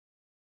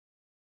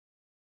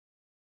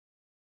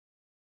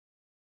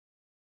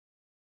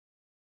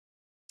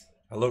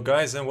Hello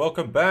guys and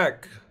welcome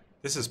back.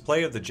 This is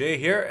Play of the J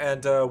here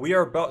and we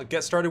are about to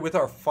get started with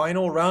our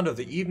final round of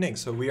the evening.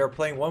 So we are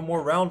playing one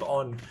more round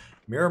on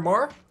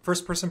Miramar,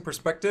 first person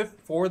perspective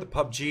for the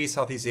PUBG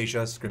Southeast Asia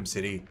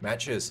ScrimCity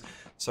matches.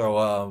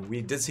 So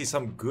we did see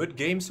some good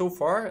games so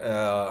far.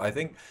 I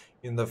think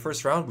in the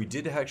first round we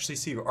did actually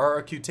see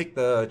RRQ take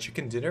the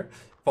chicken dinner,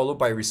 followed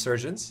by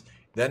Resurgence.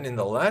 Then in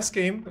the last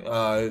game,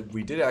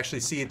 we did actually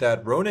see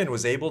that Ronin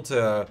was able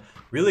to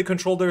really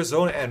control their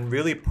zone and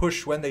really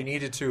push when they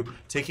needed to,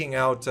 taking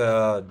out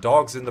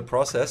DOGZ in the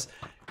process.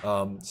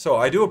 So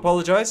I do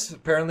apologize.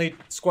 Apparently,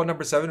 squad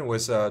number 7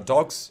 was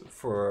DOGZ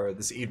for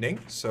this evening.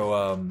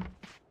 So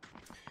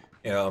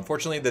yeah,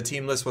 unfortunately, the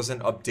team list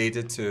wasn't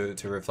updated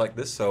to reflect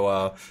this.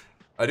 So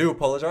I do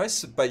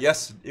apologize. But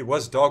yes, it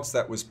was DOGZ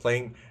that was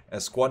playing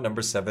as squad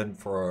number 7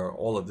 for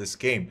all of this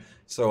game.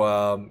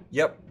 So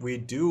yep, we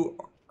do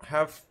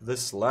have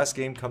this last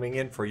game coming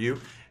in for you,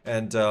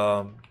 and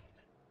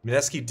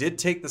Mineski did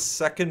take the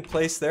second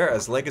place there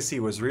as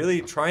Legacy was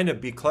really trying to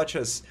be clutch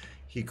as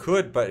he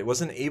could, but it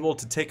wasn't able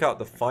to take out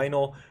the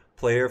final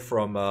player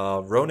from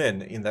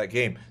Ronin in that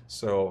game.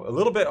 So a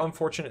little bit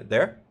unfortunate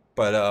there,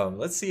 but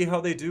let's see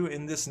how they do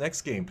in this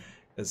next game.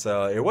 It's,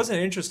 it was an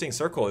interesting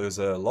circle. It was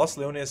a Los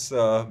Leones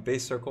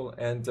base circle,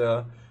 and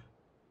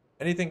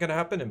anything can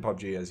happen in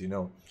PUBG, as you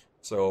know.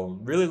 So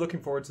really looking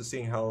forward to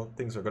seeing how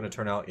things are going to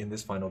turn out in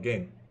this final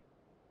game.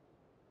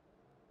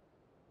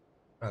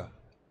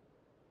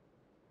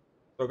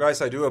 So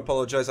guys, I do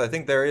apologize. I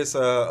think there is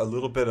a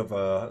little bit of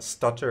a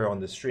stutter on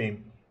the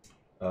stream.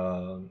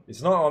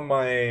 It's not on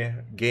my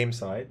game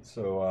side,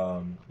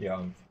 so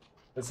yeah,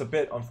 it's a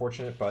bit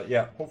unfortunate, but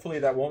yeah, hopefully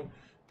that won't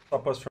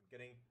stop us from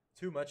getting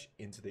too much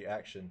into the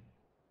action.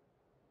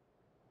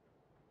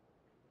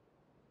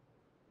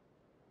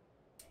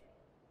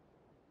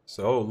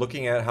 So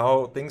looking at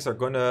how things are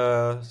going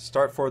to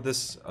start for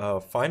this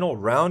final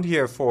round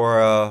here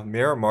for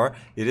Miramar,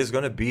 it is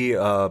going to be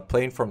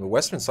playing from the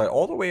western side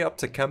all the way up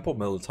to Campo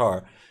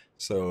Militar.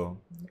 So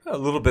a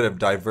little bit of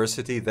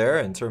diversity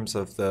there in terms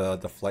of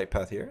the flight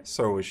path here.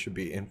 So we should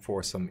be in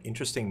for some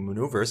interesting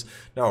maneuvers.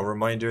 Now a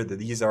reminder that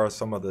these are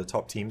some of the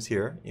top teams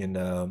here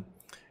in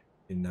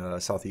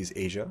Southeast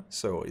Asia.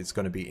 So it's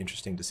going to be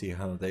interesting to see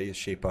how they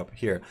shape up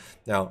here.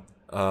 Now,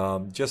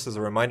 just as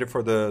a reminder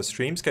for the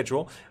stream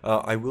schedule,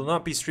 I will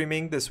not be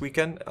streaming this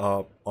weekend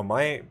on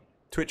my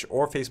Twitch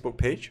or Facebook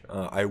page.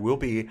 I will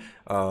be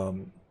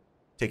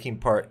taking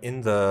part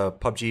in the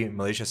PUBG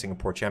Malaysia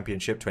Singapore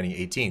Championship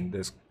 2018.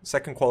 There's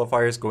second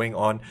qualifiers going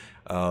on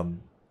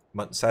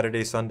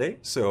Saturday, Sunday.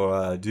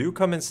 So do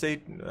come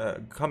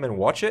and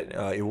watch it.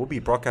 It will be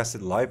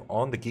broadcasted live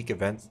on the Geek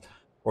Events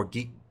or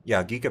Geek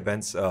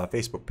Events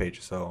Facebook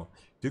page. So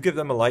do give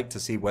them a like to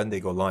see when they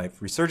go live.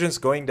 Resurgence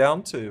going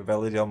down to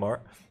Valle del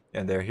Mar,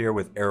 and they're here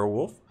with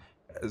Aerowolf,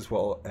 as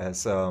well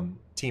as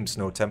Team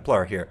Snow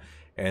Templar here.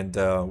 And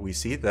we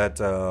see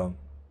that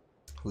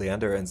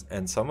Leander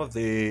and some of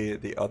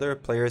the other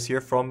players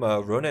here from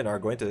Ronin are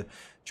going to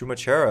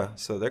Chumachera,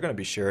 so they're going to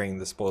be sharing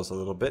the spoils a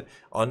little bit.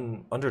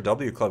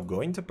 UnderW Club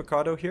going to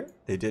Picado here.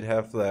 They did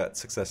have that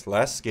success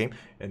last game,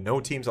 and no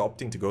teams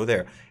opting to go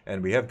there.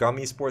 And we have GAM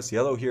eSports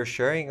Yellow here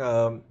sharing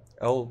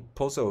El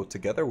Pozo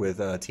together with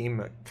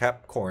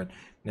Team-Capcorn.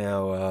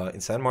 Now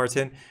in San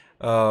Martin,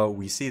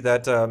 we see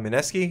that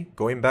Mineski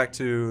going back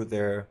to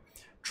their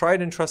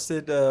tried and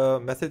trusted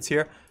methods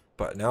here.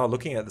 But now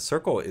looking at the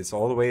circle, it's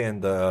all the way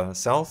in the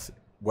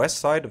southwest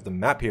side of the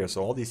map here.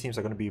 So all these teams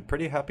are going to be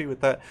pretty happy with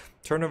that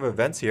turn of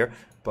events here.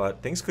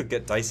 But things could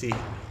get dicey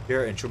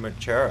here in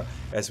Chumachera,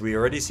 as we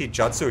already see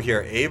Jatsu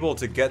here able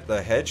to get the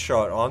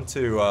headshot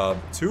onto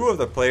two of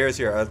the players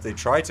here as they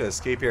try to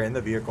escape here in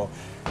the vehicle,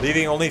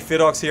 leaving only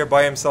Fidox here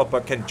by himself.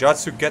 But can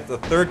Jatsu get the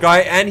third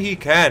guy? And he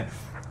can.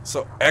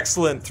 So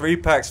excellent 3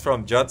 packs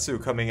from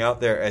Jatsu coming out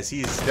there as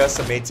he's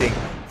decimating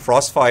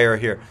Frostfire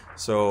here.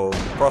 So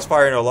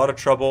Frostfire in a lot of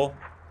trouble.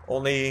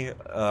 Only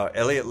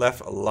Elliot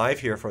left alive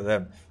here for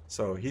them.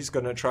 So he's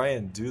going to try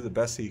and do the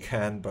best he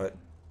can, but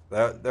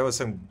that was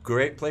some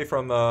great play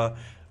from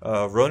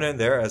Ronin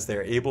there, as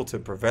they're able to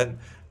prevent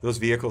those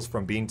vehicles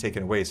from being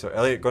taken away. So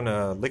Elliot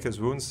gonna lick his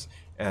wounds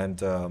and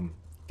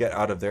get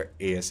out of there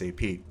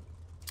ASAP.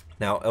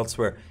 Now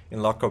elsewhere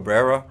in La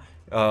Cabrera,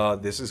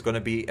 this is going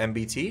to be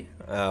MBT.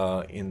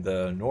 In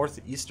the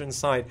northeastern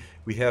side,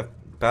 we have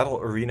Battle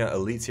Arena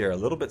Elites here, a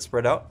little bit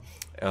spread out.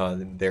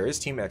 There is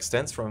Team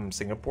Extens from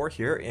Singapore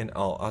here in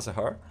Al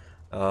Azhar.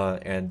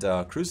 And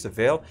Cruz de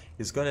Vale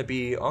is going to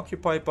be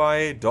occupied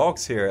by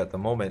DOGZ here at the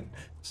moment.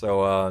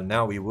 So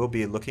now we will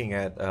be looking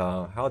at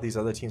how these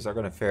other teams are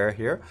going to fare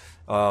here.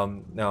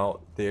 Now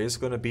there is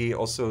going to be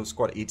also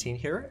Squad 18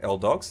 here,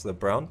 ElDogz, the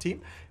brown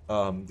team.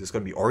 There's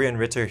going to be Orion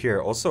Ritter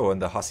here also in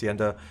the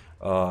Hacienda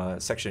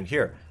section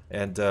here.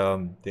 And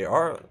there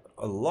are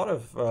a lot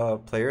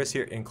of players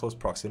here in close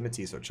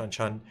proximity. So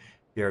Chan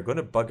here are going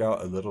to bug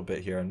out a little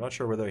bit here. I'm not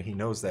sure whether he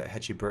knows that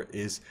Hechibert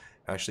is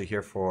actually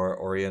here for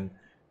Orion.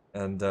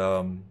 And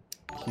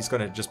he's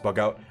going to just bug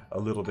out a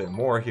little bit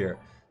more here.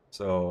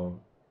 So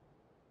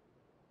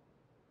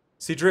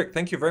Cedric,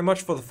 thank you very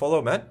much for the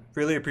follow, man.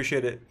 Really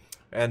appreciate it.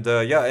 And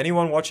yeah,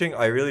 anyone watching,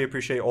 I really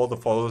appreciate all the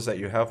follows that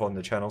you have on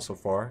the channel so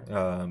far.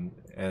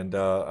 And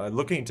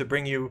looking to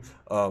bring you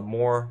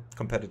more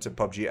competitive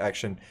PUBG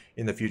action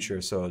in the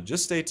future. So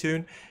just stay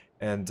tuned.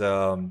 And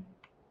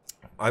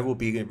I will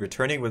be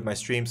returning with my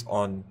streams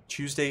on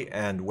Tuesday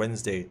and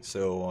Wednesday.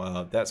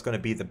 So that's going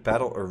to be the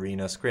Battle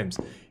Arena scrims.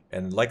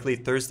 And likely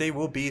Thursday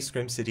will be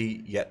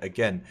ScrimCity yet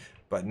again.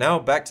 But now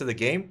back to the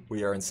game.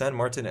 We are in San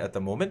Martin at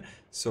the moment.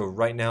 So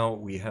right now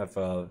we have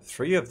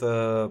 3 of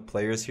the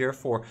players here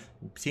for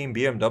Team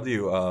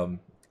BMW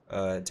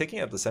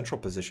taking up the central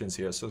positions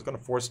here. So it's going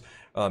to force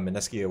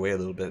Mineski away a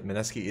little bit.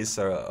 Mineski is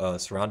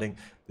surrounding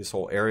this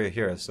whole area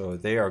here. So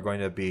they are going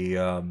to be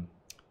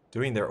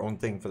doing their own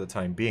thing for the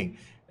time being.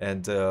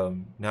 And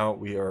now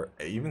we are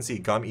even see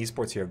GAM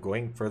eSports here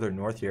going further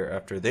north here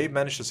after they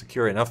managed to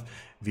secure enough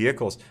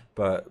vehicles.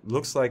 But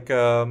looks like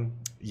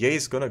Ye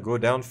is going to go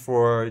down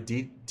for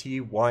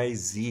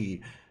DTYZ.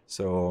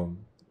 So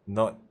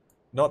not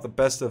the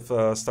best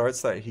of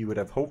starts that he would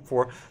have hoped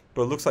for.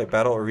 But it looks like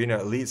Battle Arena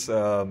Elites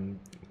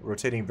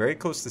rotating very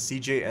close to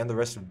CJ and the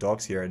rest of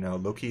ElDogz here. Now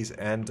Loki's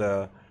and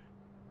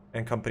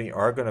company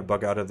are going to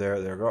bug out of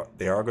there.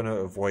 They are going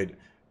to avoid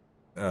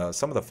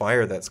some of the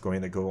fire that's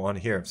going to go on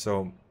here.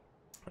 So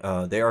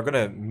they are going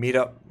to meet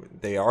up.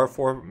 They are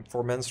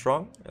four men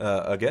strong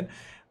again,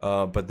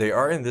 but they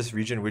are in this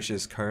region which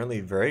is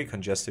currently very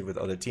congested with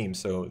other teams.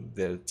 So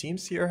the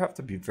teams here have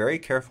to be very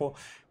careful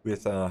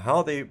with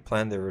how they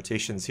plan their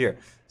rotations here.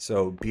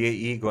 So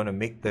BAE going to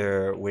make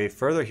their way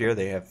further here.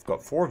 They have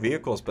got 4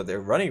 vehicles, but they're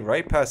running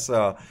right past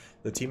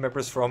the team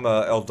members from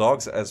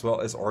ElDogz as well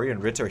as Orion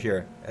Ritter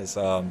here, as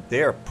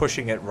they are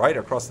pushing it right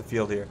across the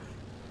field here.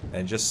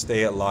 And just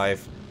stay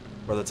alive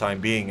for the time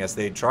being as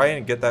they try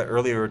and get that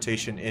early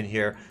rotation in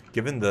here,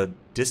 given the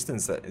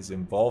distance that is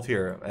involved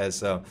here, as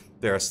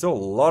there are still a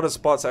lot of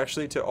spots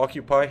actually to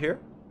occupy here.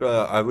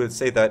 I would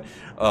say that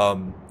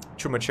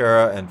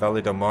Chumachera and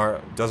Valle del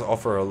Mar does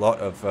offer a lot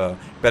of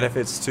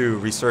benefits to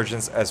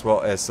Resurgence as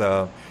well as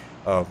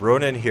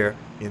Ronin here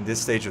in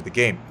this stage of the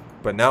game.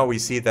 But now we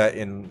see that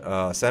in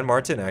San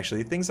Martin,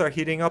 actually, things are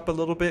heating up a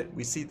little bit.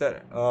 We see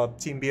that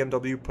Team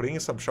BMW putting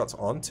some shots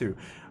onto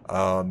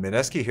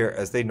Mineski here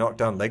as they knock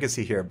down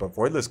Legacy here. But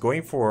Voidless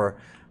going for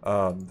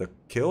the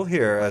kill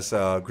here, as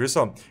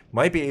Grissom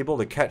might be able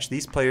to catch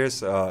these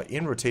players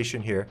in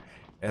rotation here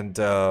and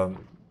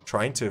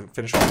trying to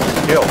finish off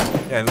the kill.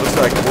 And it looks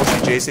like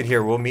Woshi Jason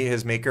here will meet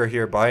his maker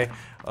here by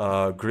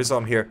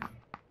Grissom here,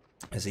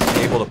 as he's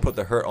able to put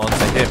the hurt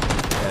onto him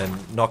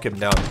and knock him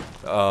down.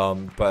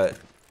 But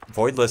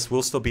Voidless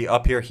will still be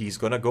up here. He's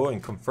going to go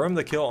and confirm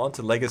the kill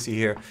onto Legacy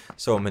here.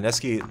 So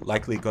Mineski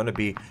likely going to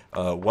be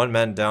 1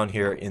 man down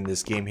here in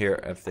this game here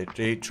if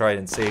they try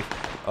and save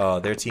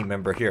their team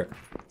member here.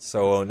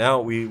 So now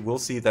we will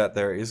see that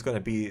there is going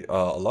to be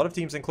a lot of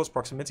teams in close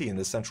proximity in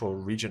the central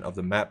region of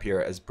the map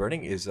here, as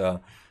Burning is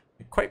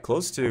quite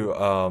close to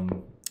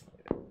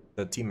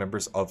the team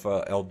members of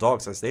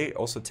ElDogz, as they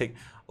also take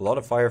a lot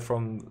of fire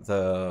from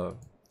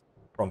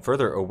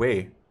further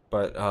away.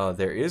 But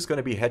there is going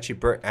to be Hetchy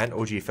Burt and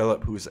OG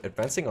Philip who's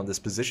advancing on this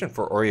position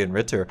for Orion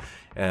Ritter.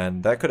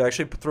 And that could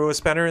actually throw a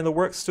spanner in the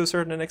works to a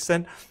certain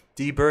extent.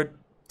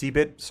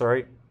 D-Bit,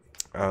 sorry.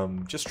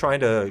 Just trying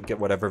to get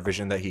whatever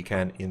vision that he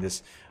can in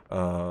this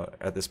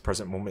at this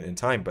present moment in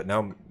time. But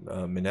now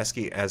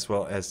Mineski as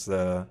well as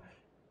the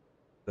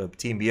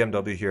Team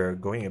BMW here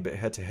going a bit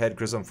head-to-head.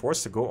 Grissom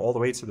forced to go all the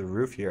way to the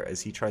roof here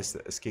as he tries to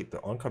escape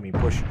the oncoming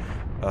push.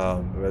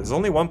 There's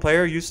only 1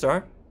 player,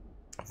 U-Star.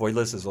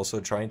 Voidless is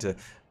also trying to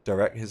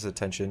direct his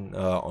attention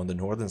on the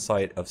northern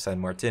side of San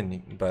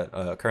Martin,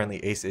 but currently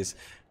Ace is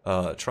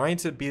trying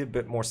to be a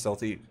bit more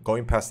stealthy,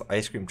 going past the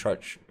ice cream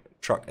truck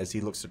as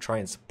he looks to try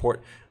and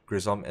support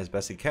Grissom as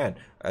best he can.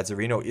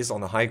 Azzarino is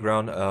on the high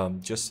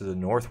ground just to the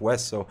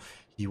northwest, so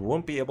he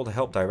won't be able to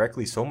help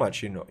directly so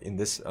much, in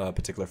this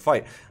particular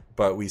fight.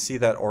 But we see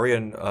that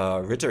Orion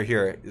Ritter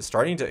here is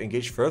starting to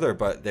engage further,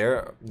 but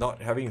they're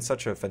not having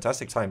such a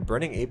fantastic time.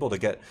 Burning able to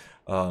get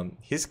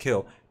his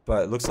kill,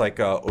 but it looks like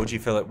OG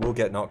Philip will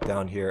get knocked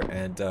down here,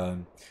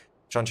 and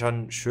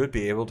Chan should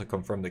be able to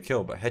confirm the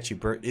kill. But Hetchy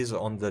Burt is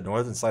on the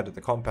northern side of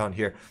the compound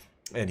here,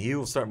 and he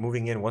will start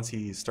moving in once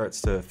he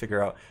starts to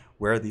figure out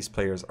where these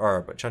players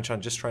are. But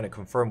Chan just trying to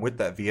confirm with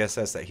that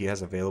VSS that he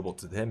has available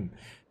to him.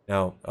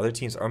 Now, other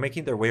teams are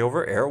making their way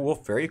over.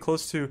 Aerowolf very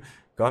close to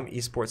GAM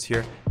eSports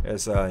here,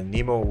 as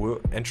Nemo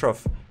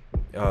Entroff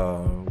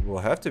will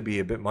have to be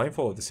a bit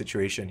mindful of the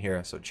situation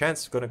here. So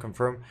Chance is going to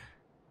confirm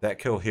that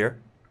kill here.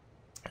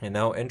 And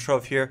now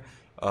Entroff here,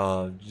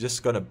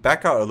 just going to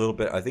back out a little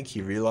bit. I think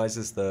he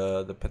realizes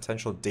the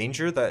potential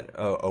danger that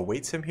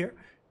awaits him here.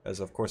 As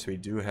of course we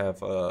do have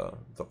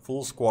the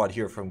full squad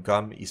here from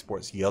GAM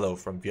eSports Yellow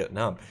from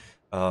Vietnam.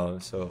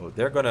 So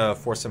they're going to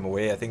force him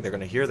away. I think they're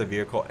going to hear the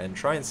vehicle and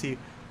try and see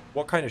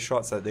what kind of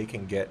shots that they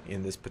can get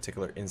in this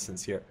particular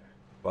instance here.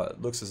 But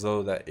it looks as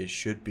though that it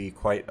should be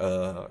quite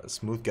a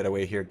smooth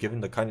getaway here,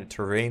 given the kind of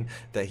terrain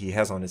that he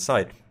has on his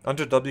side.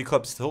 UnderW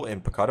Club still in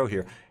Picado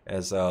here,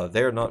 as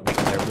they're not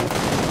making their move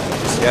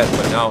just yet.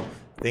 But now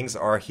things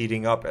are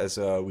heating up as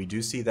we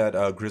do see that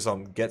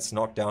Grizzom gets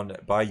knocked down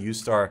by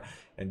U-Star,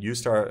 and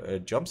U-Star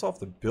jumps off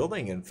the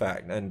building, in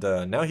fact, and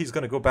now he's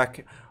going to go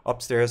back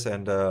upstairs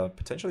and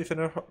potentially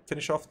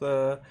finish off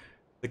the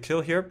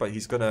kill here, but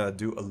he's going to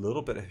do a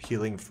little bit of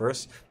healing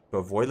first.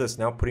 But Voidless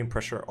now putting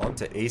pressure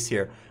onto Ace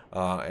here,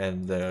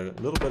 and a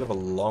little bit of a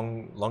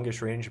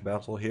longish range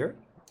battle here.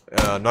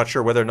 Not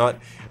sure whether or not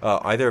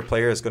either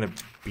player is going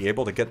to be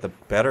able to get the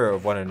better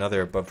of one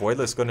another, but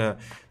Voidless is going to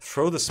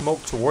throw the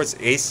smoke towards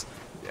Ace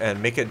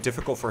and make it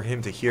difficult for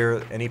him to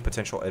hear any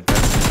potential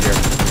advances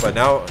here. But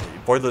now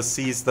Voidless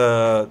sees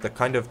the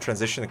kind of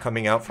transition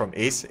coming out from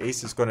Ace.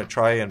 Ace is going to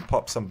try and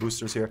pop some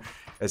boosters here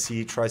as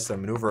he tries to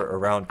maneuver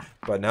around.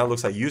 But now it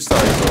looks like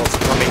U-Star is also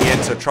coming in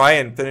to try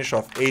and finish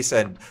off Ace,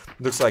 and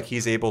looks like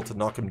he's able to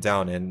knock him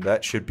down, and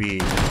that should be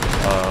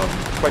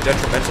quite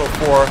detrimental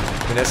for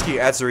Mineski.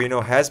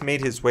 Azzarino has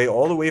made his way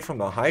all the way from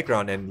the high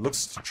ground and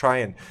looks to try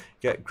and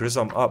get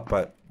Grizzom up,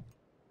 but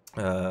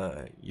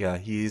yeah,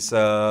 he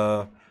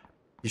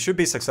should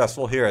be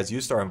successful here as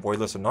U-Star and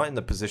Voidless are not in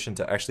the position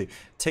to actually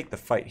take the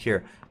fight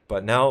here.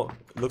 But now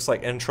it looks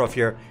like Entroff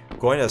here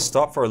going to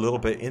stop for a little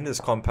bit in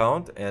this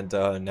compound, and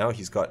now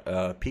he's got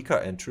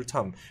Pika and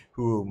Trutam,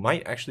 who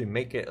might actually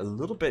make it a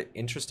little bit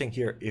interesting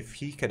here if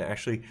he can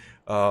actually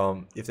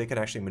if they can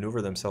actually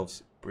maneuver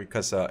themselves,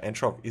 because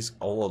Entroff is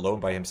all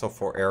alone by himself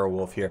for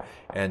Aerowolf here,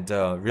 and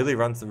really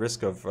runs the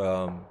risk of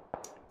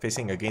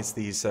facing against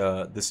these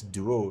this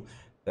duo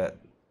that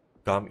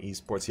GAM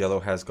eSports Yellow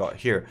has got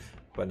here.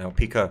 But now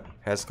Pika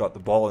has got the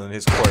ball in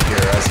his court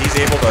here as he's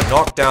able to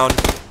knock down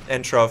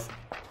Entroff,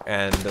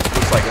 and it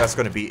looks like that's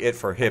going to be it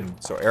for him.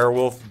 So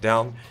Aerowolf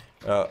down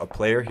a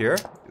player here.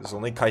 There's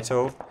only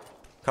Kato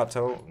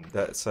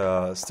that's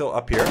still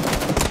up here.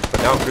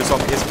 But now Grizzom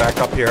is back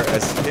up here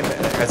as him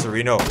and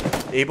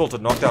Azzarino able to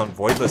knock down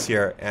Voidless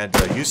here, and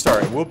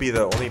U-Star will be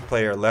the only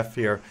player left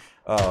here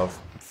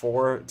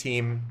for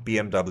Team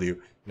BMW.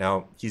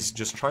 Now, he's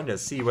just trying to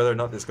see whether or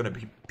not there's going to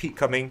be peek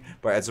coming,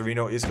 but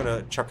Azzarino is going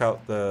to chuck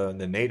out the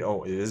nade.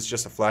 Oh, it is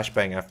just a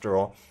flashbang after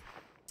all.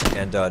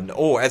 And,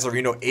 oh,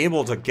 Azzarino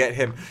able to get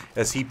him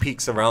as he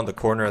peeks around the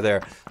corner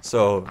there.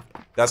 So,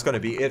 that's going to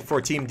be it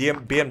for Team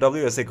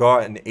BMW as they go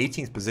out in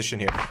 18th position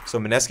here. So,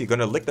 Mineski going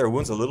to lick their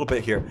wounds a little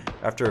bit here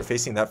after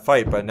facing that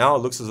fight. But now it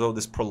looks as though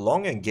this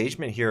prolonged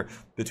engagement here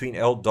between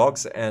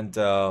ElDogz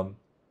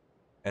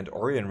and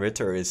Orion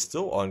Ritter is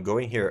still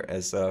ongoing here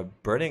as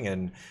Burning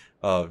and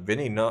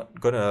Vinny not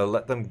gonna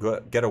let them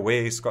get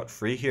away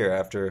scot-free here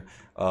after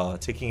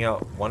taking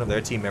out one of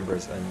their team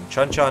members. And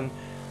Chan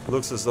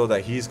looks as though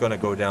that he's gonna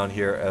go down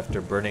here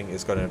after Burning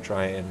is gonna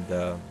try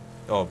and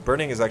oh,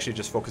 Burning is actually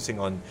just focusing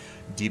on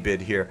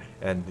D-Bid here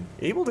and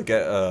able to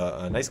get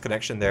a nice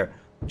connection there.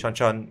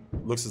 Chan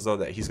looks as though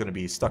that he's gonna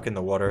be stuck in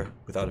the water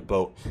without a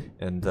boat,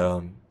 and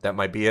that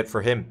might be it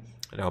for him.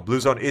 Now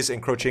Blue Zone is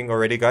encroaching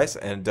already, guys,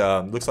 and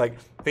looks like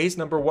phase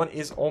number 1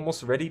 is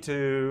almost ready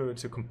to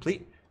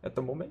complete at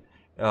the moment.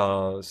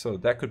 So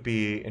that could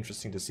be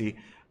interesting to see.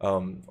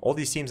 All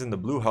these teams in the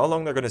blue, how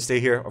long they're going to stay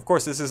here. Of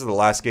course, this is the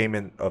last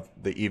game of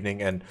the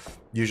evening, and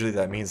usually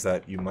that means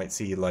that you might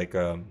see like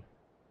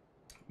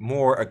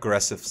more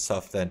aggressive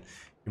stuff than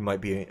you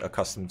might be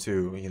accustomed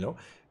to, you know.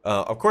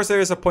 Of course,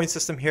 there is a point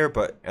system here,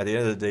 but at the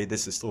end of the day,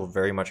 this is still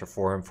very much a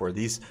forum for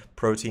these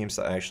pro teams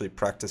to actually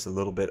practice a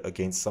little bit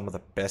against some of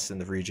the best in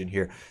the region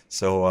here.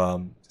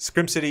 So,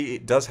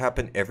 Scrimcity does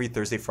happen every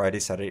Thursday, Friday,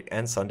 Saturday,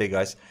 and Sunday,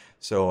 guys.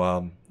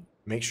 So,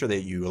 make sure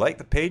that you like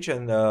the page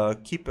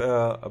and keep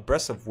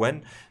abreast of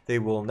when they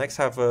will next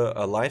have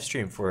a live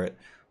stream for it.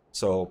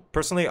 So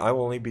personally, I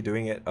will only be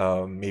doing it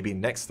maybe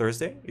next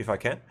Thursday if I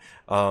can.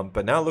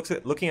 But now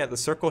looking at the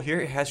circle here,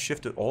 it has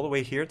shifted all the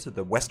way here to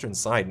the western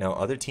side. Now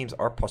other teams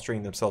are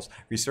posturing themselves.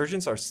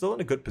 Resurgence are still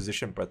in a good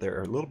position, but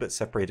they're a little bit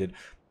separated.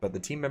 But the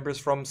team members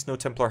from Snow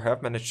Templar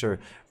have managed to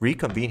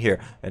reconvene here,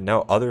 and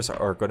now others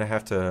are going to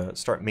have to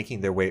start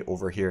making their way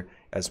over here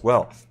as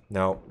well.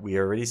 Now we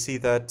already see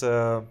that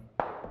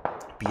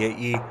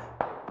BAE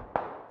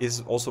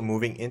is also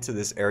moving into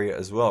this area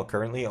as well.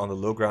 Currently on the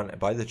low ground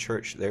by the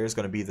church, there is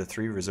going to be the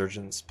 3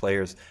 Resurgence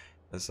players.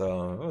 As,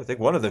 I think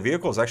one of the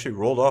vehicles actually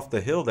rolled off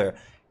the hill there,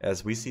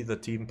 as we see the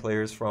team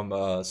players from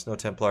Snow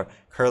Templar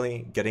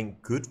currently getting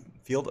good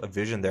field of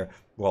vision there,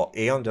 while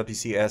Aeon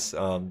WCS,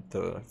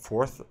 the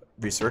 4th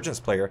Resurgence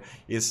player,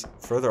 is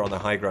further on the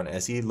high ground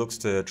as he looks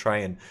to try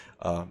and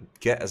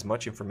get as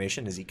much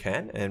information as he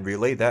can and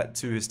relay that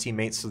to his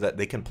teammates so that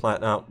they can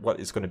plan out what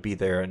is going to be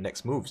their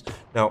next moves.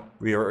 Now,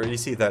 we already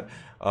see that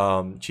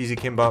Cheesy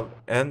Kimbap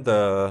and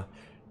the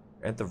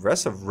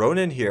rest of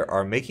Ronin here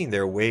are making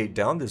their way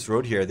down this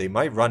road here. They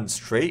might run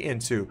straight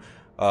into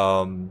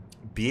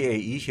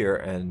BAE here,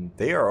 and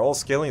they are all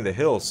scaling the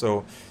hill.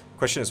 So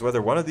question is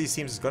whether one of these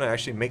teams is going to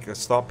actually make a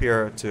stop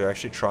here to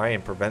actually try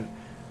and prevent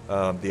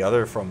the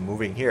other from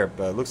moving here.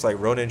 But it looks like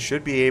Ronin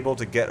should be able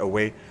to get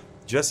away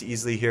just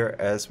easily here,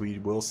 as we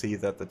will see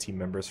that the team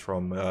members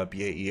from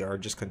BAE are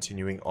just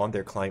continuing on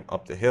their climb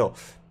up the hill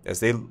as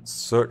they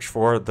search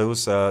for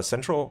those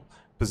central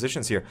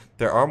positions here.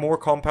 There are more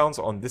compounds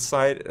on this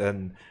side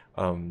and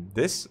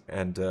this,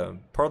 and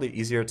probably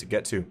easier to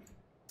get to.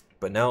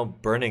 But now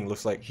Burning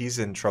looks like he's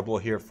in trouble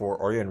here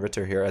for Orion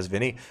Ritter here, as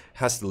Vinny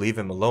has to leave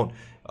him alone,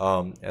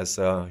 as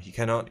he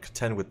cannot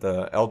contend with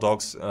the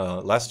ElDogz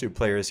last two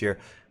players here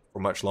for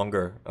much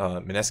longer.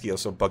 Mineski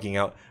also bugging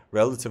out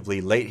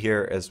relatively late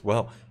here as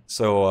well.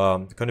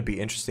 So going to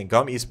be interesting.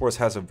 GOM eSports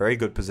has a very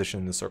good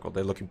position in the circle.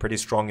 They're looking pretty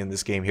strong in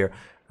this game here.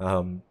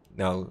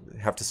 Now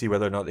have to see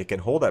whether or not they can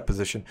hold that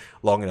position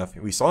long enough.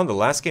 We saw in the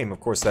last game, of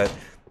course, that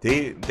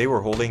they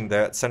were holding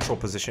that central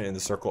position in the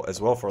circle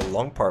as well for a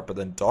long part, but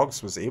then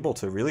DOGZ was able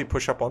to really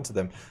push up onto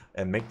them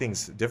and make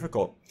things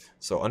difficult.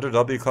 So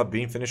UnderW Club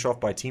being finished off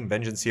by Team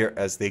Vengeance here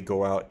as they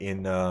go out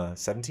in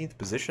 17th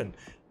position.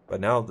 But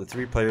now the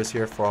three players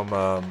here from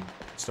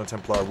Snow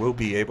Templar will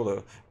be able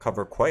to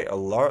cover quite a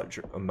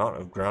large amount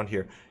of ground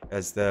here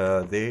as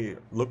they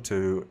look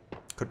to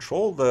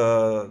control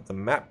the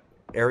map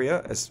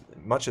area as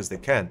much as they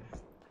can.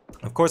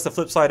 Of course, the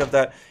flip side of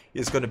that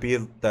is going to be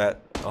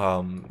that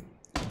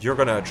you're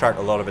going to attract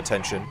a lot of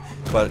attention,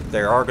 but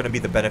there are going to be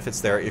the benefits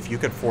there. If you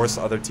can force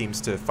other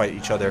teams to fight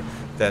each other,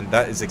 then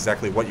that is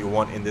exactly what you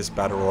want in this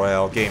Battle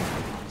Royale game.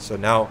 So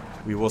now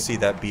we will see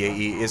that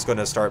BAE is going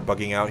to start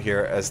bugging out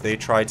here as they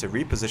try to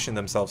reposition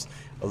themselves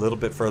a little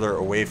bit further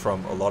away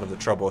from a lot of the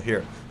trouble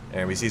here.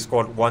 And we see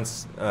Squad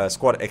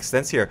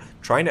Extents here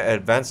trying to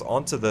advance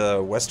onto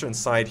the western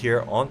side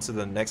here, onto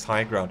the next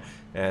high ground.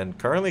 And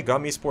currently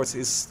GOM eSports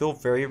is still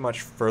very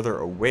much further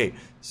away,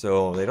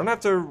 so they don't have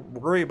to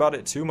worry about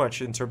it too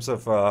much in terms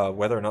of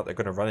whether or not they're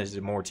going to run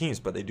into more teams.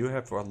 But they do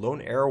have a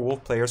lone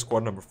Aerowolf player,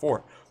 squad number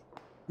 4,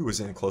 who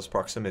is in close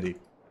proximity.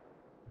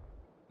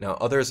 Now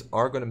others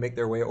are going to make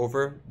their way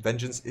over.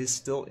 Vengeance is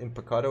still in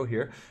Picado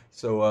here,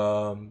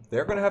 so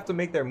they're going to have to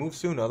make their move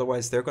soon,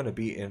 otherwise they're going to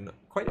be in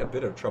quite a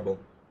bit of trouble.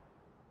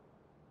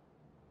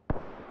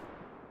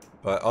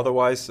 But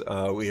otherwise,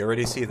 we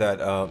already see that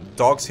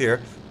DOGZ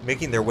here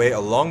making their way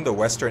along the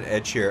western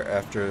edge here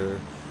after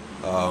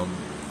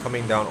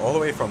coming down all the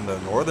way from the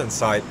northern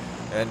side.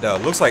 And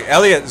looks like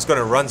Elliot is going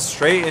to run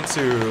straight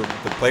into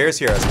the players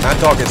here as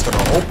MadDog is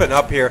going to open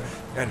up here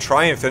and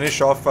try and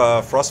finish off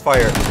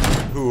Frostfire,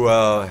 who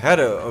had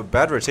a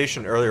bad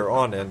rotation earlier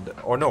on.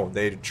 Or no,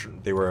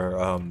 they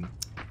were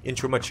in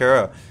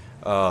Chumachera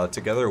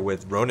together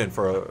with Ronin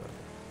for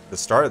the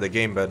start of the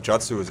game, but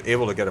Jatsu was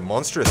able to get a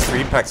monstrous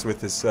 3-packs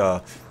with his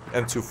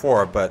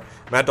M24, but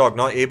MadDog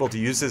not able to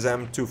use his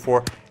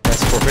M24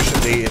 as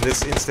proficiently in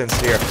this instance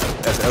here,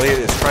 as Elliot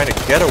is trying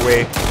to get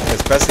away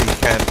as best he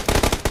can,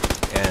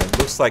 and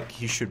looks like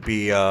he should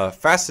be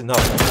fast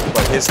enough,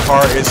 but his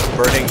car is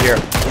burning here.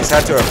 He's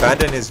had to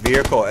abandon his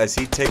vehicle as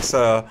he takes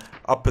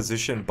up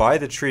position by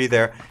the tree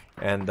there,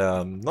 and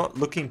not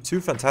looking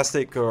too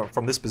fantastic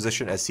from this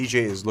position as CJ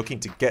is looking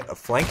to get a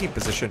flanking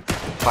position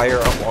higher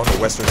up on the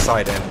western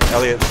side, and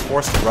Elliot is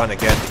forced to run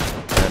again,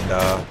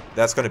 and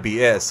that's going to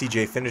be it as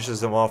CJ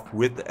finishes him off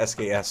with the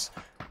SKS.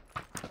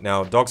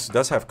 Now DOGZ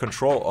does have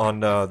control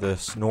on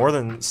the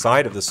northern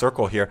side of the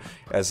circle here,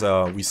 as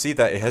we see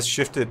that it has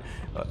shifted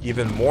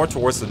even more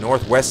towards the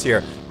northwest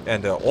here,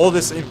 and all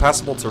this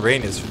impassable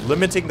terrain is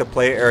limiting the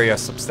play area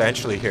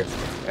substantially here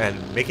and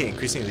making it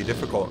increasingly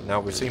difficult. Now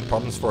we're seeing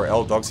problems for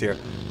ElDogz here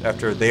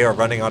after they are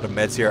running out of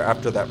meds here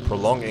after that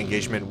prolonged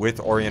engagement with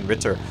Orion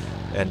Ritter,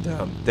 and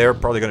they're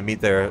probably going to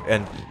meet their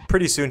end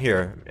pretty soon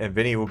here, and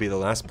Vinny will be the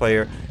last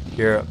player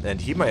here,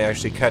 and he might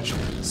actually catch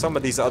some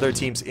of these other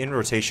teams in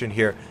rotation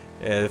here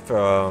if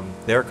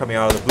they're coming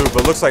out of the blue.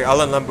 But looks like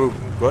Alan Lambu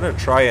going to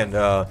try and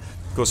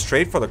go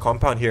straight for the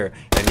compound here,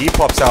 and he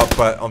pops out,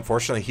 but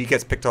unfortunately he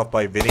gets picked off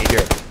by Vinny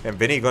here, and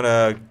Vinny going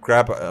to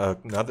grab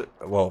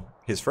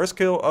his first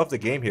kill of the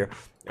game here,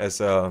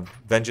 as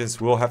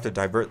Vengeance will have to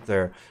divert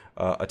their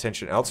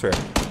attention elsewhere.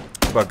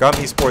 But GOM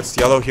eSports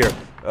Yellow here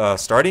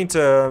starting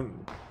to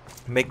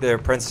make their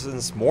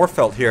presence more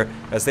felt here,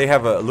 as they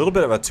have a little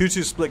bit of a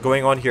 2-2 split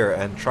going on here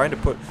and trying to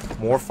put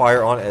more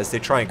fire on as they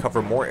try and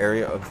cover more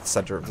area of the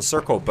center of the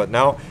circle. But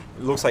now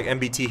it looks like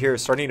MBT here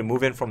is starting to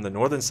move in from the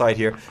northern side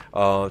here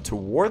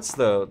towards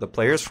the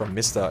players from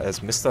Mistah, as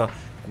Mistah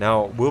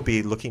now will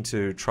be looking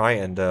to try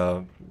and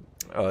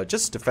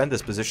just defend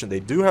this position.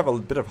 They do have a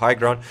bit of high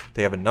ground.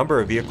 They have a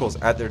number of vehicles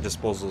at their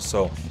disposal,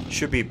 so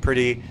should be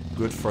pretty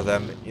good for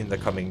them in the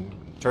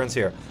coming turns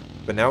here.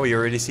 But now we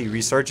already see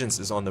Resurgence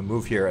is on the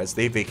move here as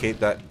they vacate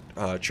that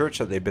church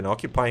that they've been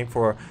occupying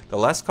for the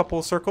last couple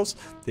of circles.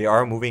 They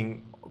are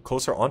moving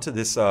closer onto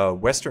this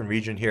western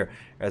region here,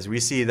 as we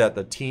see that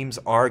the teams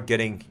are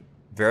getting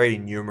very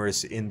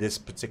numerous in this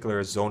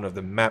particular zone of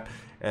the map,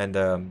 and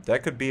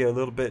that could be a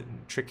little bit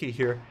tricky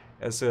here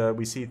as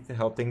we see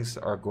how things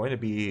are going to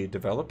be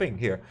developing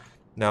here.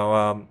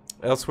 Now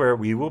elsewhere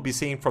we will be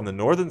seeing from the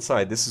northern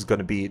side, this is going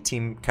to be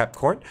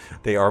Team-Capcorn.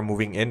 They are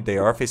moving in. They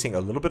are facing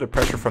a little bit of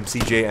pressure from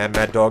CJ and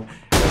MadDog,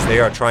 as they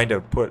are trying to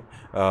put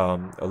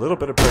a little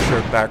bit of pressure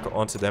back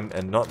onto them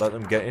and not let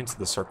them get into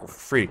the circle for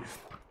free.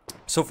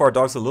 So far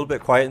DOGZ a little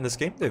bit quiet in this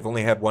game. They've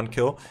only had 1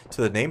 kill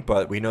to the name,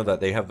 but we know that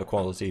they have the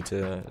quality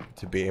to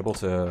be able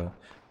to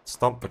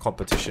stomp the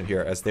competition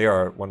here, as they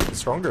are one of the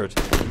stronger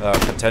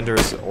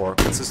contenders, or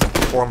consistent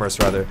performers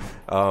rather,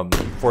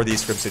 for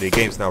these Scrimcity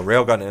games. Now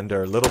Railgun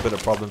under a little bit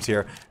of problems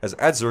here, as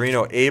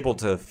Azzurino able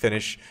to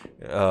finish,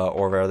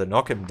 or rather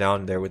knock him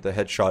down there with the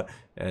headshot,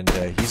 and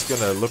he's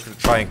gonna look to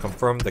try and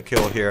confirm the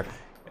kill here,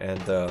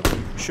 and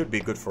should be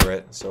good for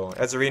it. So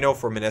Azzurino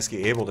for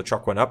Mineski able to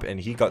chuck one up, and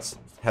he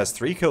has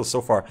 3 kills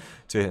so far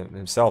to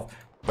himself.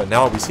 But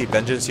now we see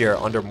Vengeance here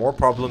under more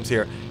problems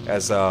here,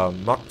 as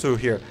Maktu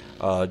here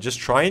just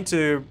trying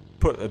to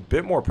put a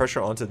bit more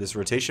pressure onto this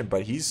rotation,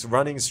 but he's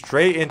running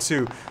straight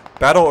into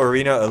Battle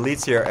Arena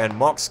Elites here, and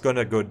Mock's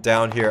gonna go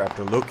down here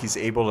after Loki's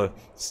able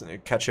to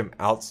catch him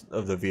out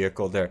of the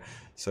vehicle there.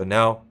 So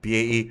now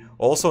BAE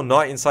also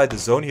not inside the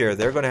zone here.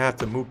 They're gonna have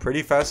to move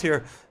pretty fast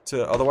here,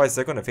 otherwise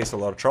they're gonna face a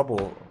lot of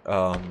trouble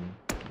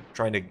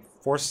trying to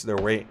force their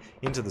way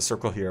into the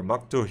circle here.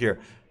 Maktu here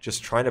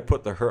just trying to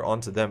put the hurt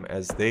onto them,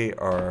 as they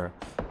are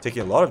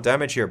taking a lot of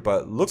damage here,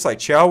 but looks like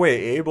Chiaowei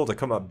able to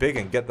come up big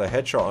and get the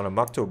headshot on a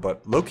Maktu,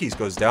 but Loki's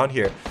goes down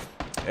here,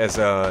 as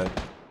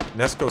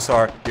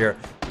Neskosar here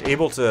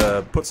able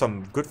to put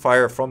some good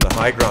fire from the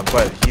high ground,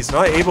 but he's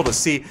not able to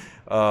see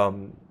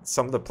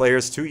some of the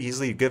players too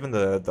easily, given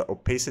the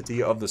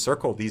opacity of the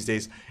circle these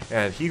days,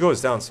 and he goes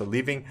down, so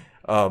leaving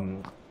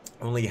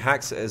only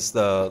Hax as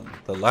the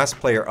last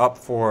player up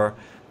for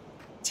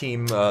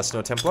Team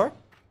Snow Templar.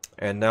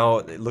 And now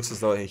it looks as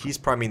though he's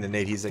priming the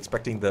nade. He's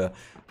expecting the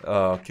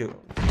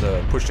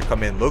push to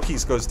come in.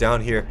 Loki's goes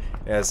down here,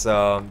 as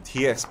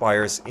he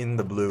expires in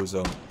the blue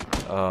zone.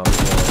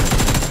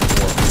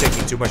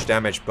 Taking too much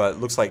damage, but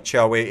looks like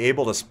Chiaowei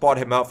able to spot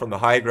him out from the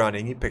high ground,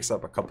 and he picks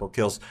up a couple of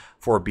kills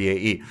for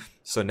BAE.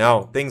 So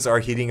now things are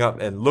heating up,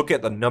 and look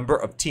at the number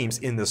of teams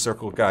in the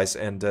circle, guys,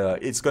 and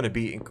it's going to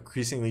be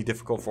increasingly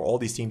difficult for all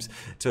these teams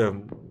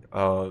to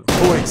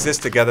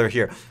coexist together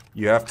here.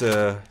 You have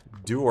to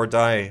do or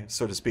die,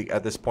 so to speak,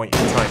 at this point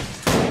in time,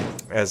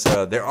 as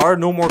there are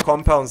no more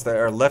compounds that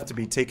are left to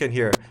be taken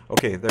here.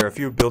 Okay, there are a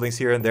few buildings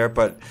here and there,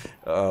 but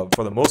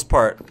for the most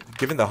part,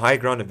 given the high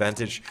ground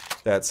advantage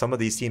that some of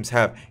these teams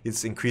have,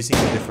 it's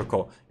increasingly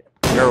difficult.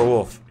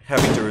 Aerowolf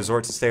having to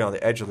resort to stay on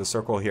the edge of the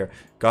circle here.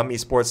 GUM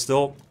eSports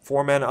still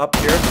 4-man up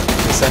here in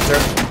the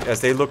center, as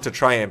they look to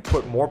try and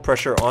put more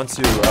pressure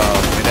onto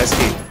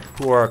Mineski,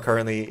 who are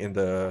currently in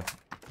the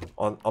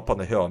up on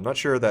the hill. I'm not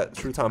sure that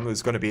Trutam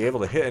is going to be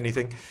able to hit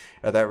anything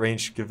at that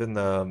range, given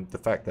the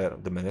fact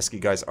that the Mineski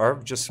guys are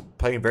just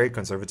playing very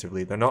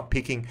conservatively. They're not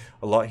peeking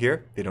a lot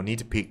here. They don't need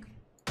to peek.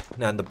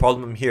 And the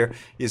problem here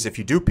is, if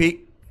you do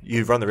peek,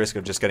 you run the risk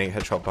of just getting a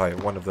headshot by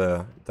one of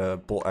the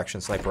bolt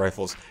action sniper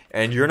rifles,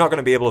 and you're not going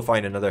to be able to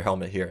find another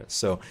helmet here.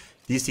 So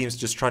these teams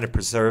just trying to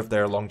preserve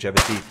their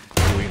longevity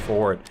moving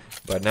forward.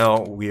 But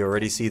now we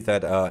already see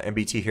that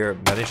MBT here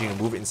managing to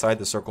move inside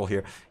the circle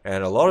here,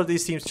 and a lot of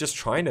these teams just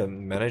trying to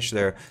manage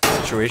their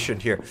situation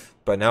here.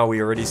 But now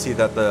we already see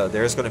that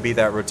there's going to be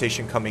that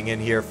rotation coming in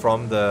here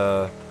from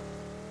the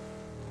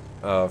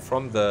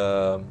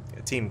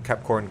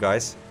Team-Capcorn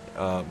guys.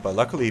 But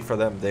luckily for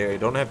them, they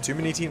don't have too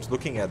many teams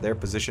looking at their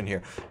position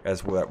here,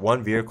 as that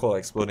one vehicle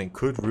exploding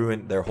could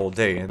ruin their whole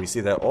day, and we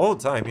see that all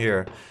the time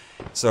here.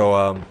 So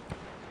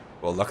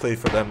well, luckily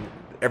for them,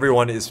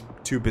 everyone is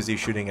too busy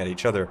shooting at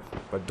each other.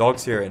 But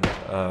DOGZ here, and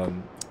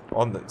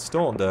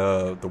still on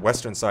the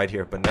western side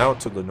here, but now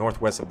to the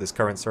northwest of this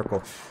current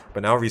circle.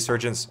 But now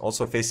Resurgence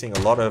also facing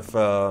a lot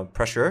of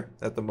pressure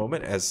at the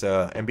moment, as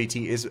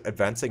MBT is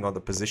advancing on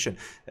the position,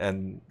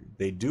 and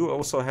they do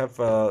also have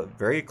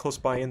very close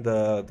by in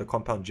the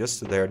compound just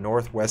to their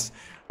northwest,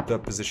 the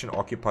position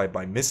occupied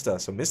by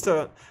Mistah. So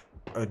Mistah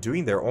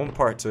doing their own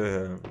part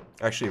to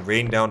actually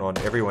rain down on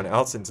everyone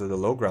else into the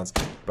low grounds,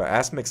 but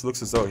Asmix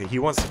looks as though he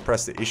wants to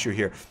press the issue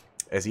here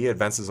as he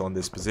advances on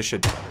this position.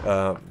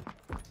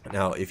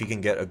 Now, if he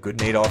can get a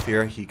good nade off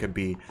here, he could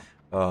be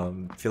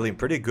feeling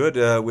pretty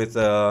good with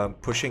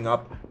pushing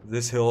up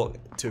this hill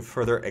to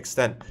further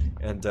extent.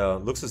 And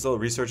looks as though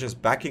Resurgence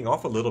backing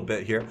off a little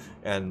bit here,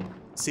 and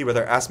see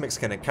whether Asmix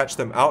can catch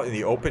them out in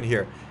the open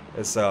here,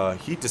 as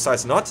he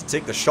decides not to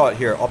take the shot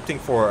here, opting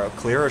for a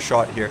clearer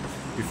shot here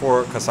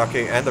before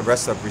Kasake and the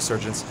rest of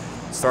Resurgence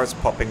starts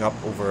popping up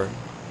over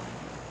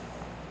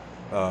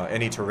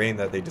any terrain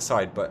that they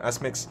decide. But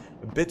Asmix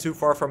a bit too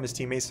far from his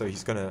teammates, so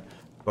he's gonna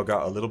bug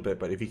out a little bit.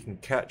 But if he can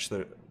catch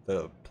the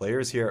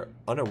players here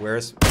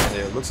unawares, and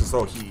it looks as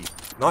though he's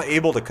not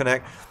able to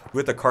connect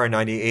with the Car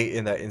 98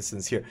 in that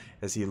instance here,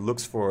 as he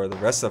looks for the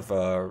rest of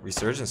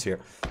Resurgence here.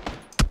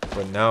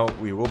 But now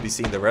we will be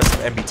seeing the rest of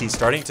MBT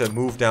starting to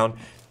move down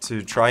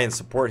to try and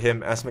support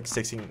him. Asmix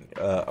taking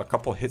a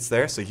couple hits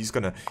there, so he's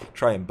gonna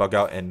try and bug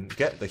out and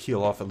get the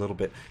heal off a little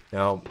bit.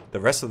 Now the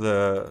rest of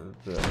the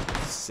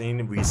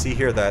scene, we see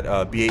here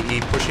that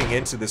BAE pushing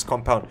into this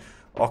compound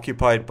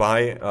occupied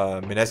by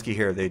Mineski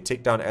here. They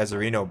take down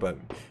Azzurino, but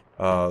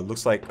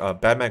looks like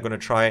Badman gonna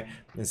try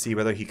and see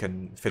whether he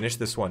can finish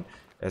this one,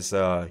 as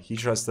he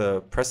tries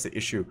to press the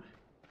issue.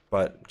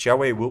 But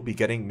Chiaowei will be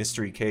getting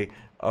Mystery K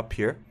up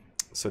here,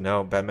 So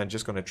now Batman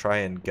just going to try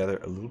and gather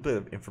a little bit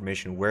of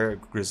information where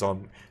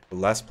Grizom, the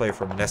last player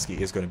from Mineski,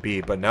 is going to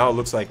be. But now it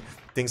looks like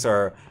things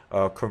are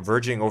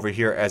converging over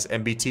here as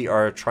MBT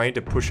are trying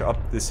to push up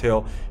this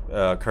hill,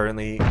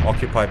 currently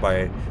occupied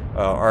by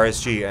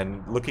RSG.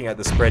 And looking at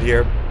the spread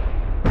here,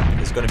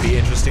 it's going to be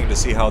interesting to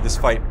see how this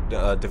fight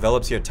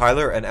develops here.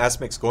 Tyler and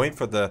Asmix going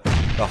for the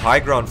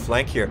high ground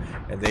flank here,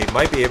 and they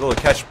might be able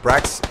to catch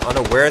Brax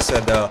unawares,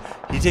 and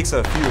he takes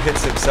a few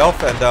hits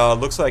himself,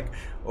 and looks like,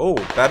 oh,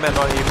 Batman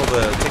not able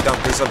to take down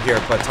Grizom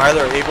here, but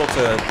Tyler able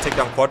to take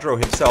down Quadro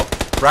himself.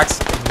 Brax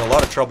in a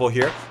lot of trouble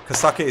here.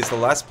 Kasake is the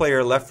last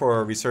player left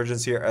for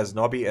Resurgence here, as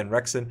Nobby and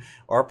Rexon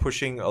are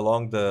pushing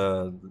along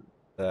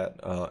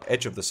that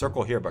edge of the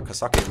circle here, but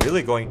Kasake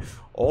really going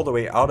all the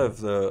way out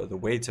of the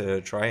way to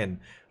try and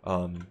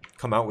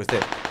come out with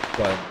it.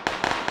 But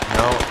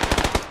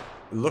now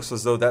it looks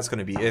as though that's going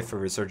to be it for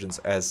Resurgence,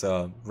 as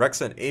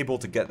Rexon able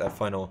to get that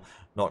final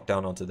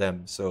knockdown onto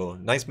them. So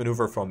nice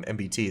maneuver from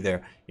MBT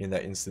there in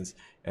that instance.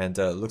 And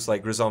looks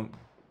like Grizom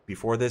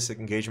before this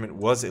engagement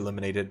was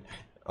eliminated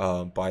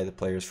by the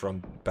players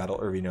from Battle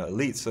Arena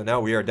Elite. So now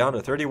we are down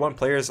to 31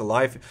 players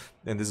alive,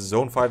 and this is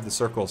Zone 5 the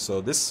circle.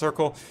 So this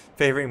circle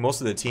favoring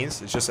most of the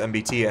teams. It's just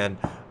MBT and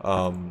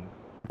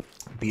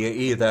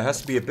BAE that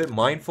has to be a bit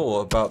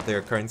mindful about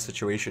their current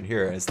situation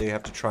here, as they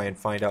have to try and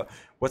find out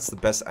what's the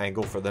best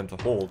angle for them to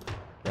hold.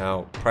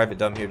 Now, Private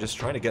Dumb here just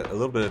trying to get a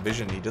little bit of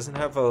vision. He doesn't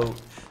have a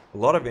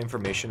lot of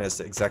information as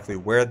to exactly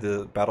where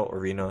the Battle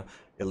Arena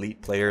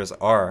Elite players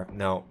are.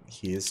 Now,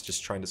 he is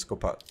just trying to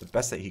scope out the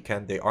best that he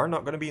can. They are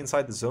not going to be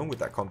inside the zone with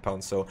that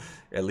compound, so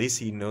at least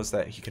he knows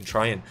that he can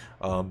try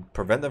and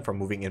prevent them from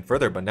moving in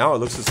further. But now it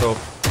looks as though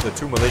the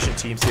two Malaysian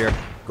teams here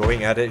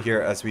going at it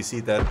here, as we see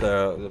that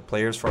the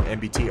players from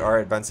MBT are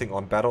advancing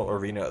on Battle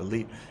Arena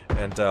Elite.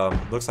 And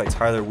looks like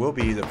Tyler will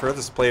be the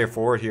furthest player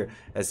forward here,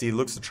 as he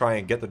looks to try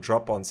and get the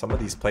drop on some of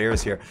these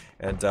players here.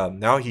 And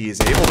now he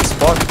is able to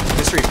spot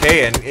Mystery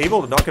K and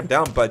able to knock him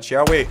down, but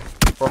Xiaowei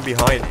from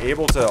behind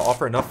able to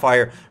offer enough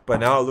fire.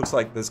 But now it looks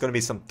like there's going to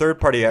be some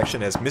third-party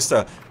action, as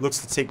Mistah looks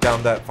to take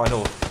down that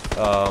final,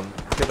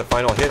 get the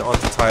final hit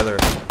onto Tyler.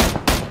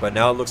 But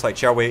now it looks like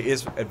Xiaowei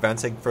is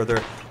advancing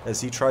further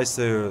as he tries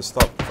to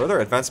stop further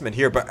advancement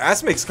here. But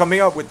Asmix coming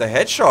up with the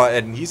headshot,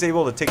 and he's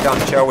able to take down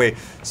Xiaowei.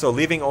 So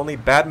leaving only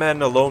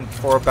Batman alone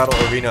for Battle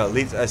Arena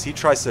Elite as he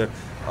tries to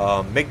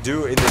make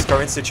do in this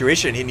current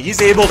situation. And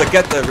he's able to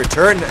get the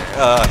return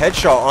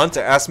headshot onto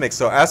Asmix.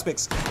 So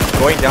Asmix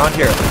going down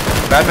here.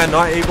 Batman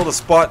not able to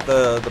spot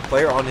the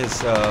player on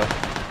his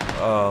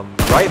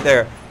right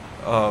there.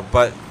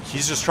 But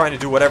he's just trying to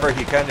do whatever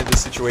he can in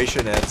this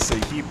situation, and so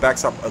he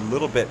backs up a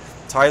little bit.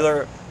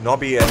 Tyler,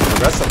 Nobby, and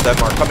the rest of them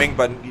are coming,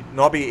 but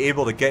Nobby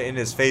able to get in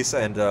his face,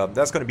 and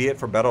that's going to be it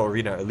for Battle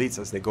Arena Elites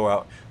as they go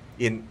out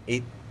in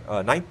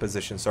 9th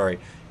position. Sorry.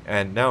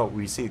 And now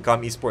we see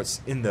GAM Esports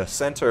in the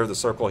center of the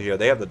circle here.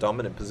 They have the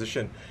dominant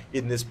position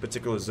in this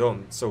particular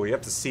zone, so we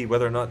have to see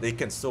whether or not they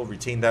can still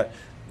retain that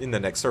in the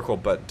next circle.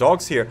 But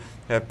DOGZ here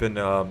have been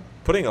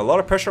putting a lot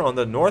of pressure on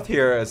the north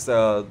here, as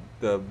the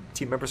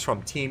team members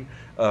from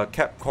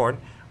Team-Capcorn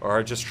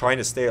are just trying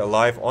to stay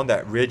alive on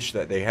that ridge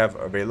that they have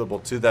available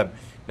to them.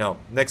 Now,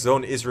 next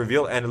zone is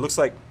revealed, and it looks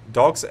like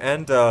DOGZ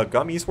and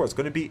GAM Esports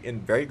going to be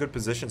in very good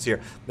positions here.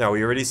 Now,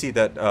 we already see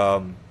that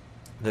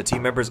the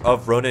team members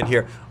of Ronin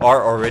here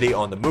are already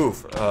on the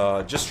move,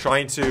 just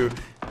trying to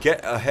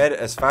get ahead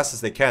as fast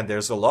as they can.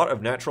 There's a lot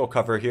of natural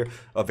cover here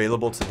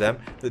available to them.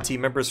 The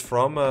team members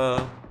from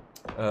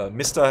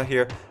Mistah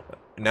here,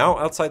 now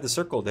outside the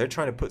circle, they're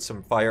trying to put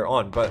some fire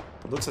on, but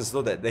it looks as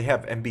though that they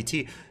have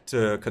MBT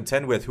to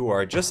contend with, who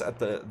are just at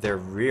their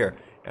rear.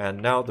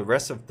 And now the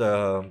rest of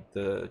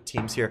the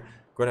teams here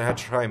going to have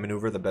to try and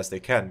maneuver the best they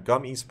can.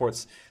 GAM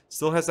Esports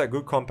still has that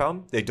good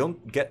compound. They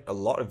don't get a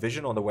lot of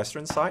vision on the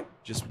western side,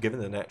 just given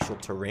the natural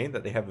terrain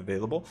that they have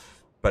available.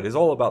 But it's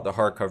all about the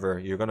hard cover.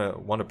 You're going to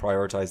want to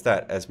prioritize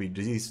that, as we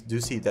do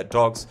see that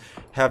DOGZ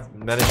have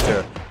managed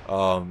to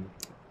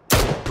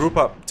group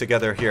up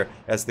together here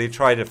as they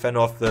try to fend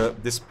off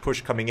this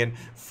push coming in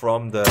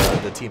from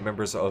the team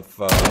members of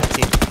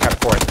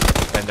Team-Capcorn.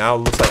 And now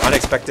looks like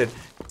Unexpected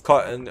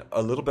caught in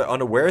a little bit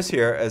unawares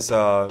here, as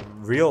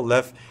Real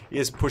Left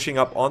is pushing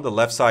up on the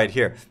left side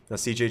here. Now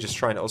CJ just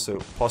trying to also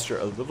posture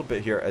a little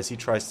bit here as he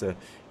tries to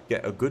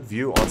get a good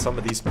view on some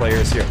of these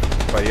players here.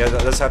 But yeah,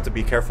 that does have to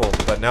be careful.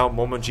 But now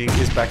Momonji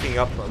is backing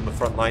up on the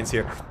front lines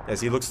here as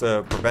he looks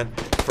to prevent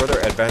further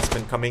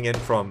advancement coming in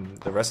from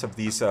the rest of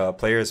these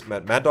players.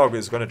 Mad Dog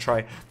is going to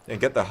try and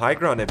get the high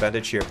ground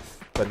advantage here.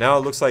 But now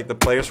it looks like the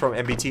players from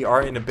MBT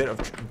are in a bit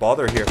of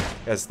bother here,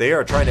 as they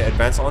are trying to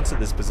advance onto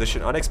this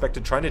position.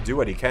 Unexpected trying to do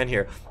what he can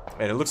here.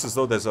 And it looks as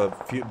though there's a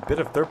bit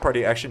of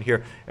third-party action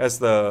here as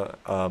the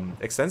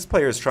Extens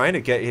player is trying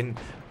to get in,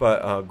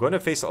 but going to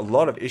face a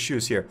lot of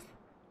issues here.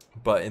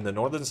 But in the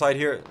northern side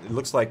here, it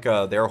looks like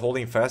they're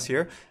holding fast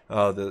here.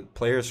 The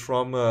players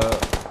from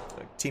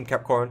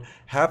Team-Capcorn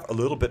have a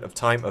little bit of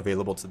time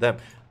available to them.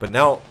 But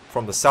now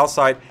from the south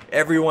side,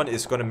 everyone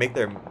is going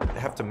to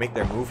have to make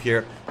their move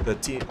here. The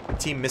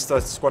team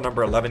Mistah, squad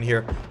number 11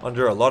 here,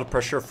 under a lot of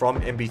pressure from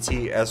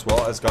MBT as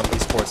well as GUM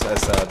eSports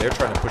as they're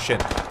trying to push in.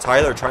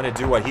 Tyler trying to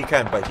do what he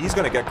can, but he's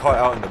going to get caught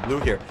out in the blue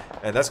here.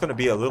 And that's going to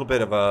be a little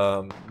bit of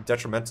a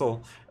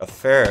detrimental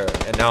affair.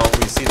 And now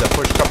we see the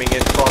push coming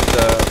in from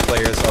the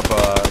players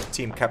of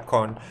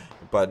Team-Capcorn,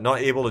 but not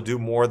able to do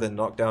more than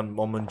knock down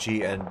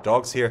Momonji and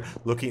DOGZ here,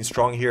 looking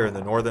strong here in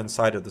the northern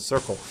side of the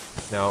circle.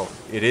 Now,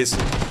 it is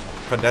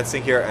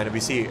condensing here, and we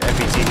see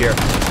MBT here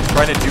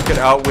trying to duke it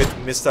out with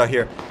Mistah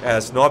here,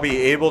 as Nobby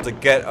able to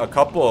get a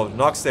couple of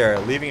knocks there,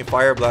 leaving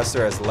Fire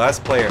Blaster as the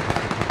last player.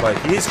 But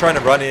he's trying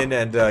to run in,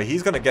 and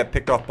he's going to get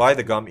picked off by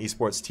the GUM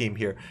eSports team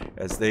here,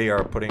 as they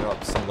are putting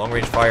up some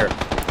long-range fire.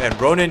 And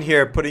Ronin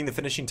here putting the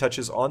finishing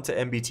touches onto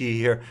MBT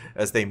here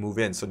as they move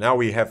in. So now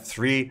we have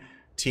 3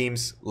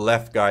 teams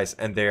left, guys,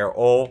 and they are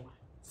all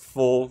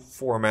full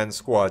 4-man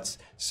squads.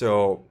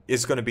 So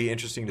it's going to be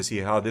interesting to see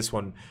how this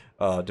one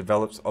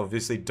develops.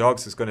 Obviously,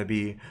 DOGZ is going to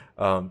be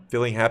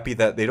feeling happy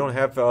that they don't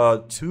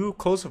have too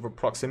close of a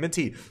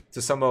proximity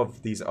to some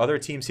of these other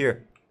teams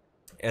here,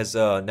 as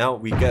now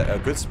we get a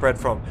good spread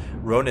from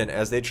Ronin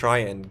as they try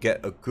and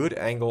get a good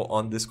angle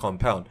on this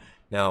compound.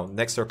 Now,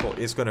 next circle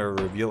is going to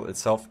reveal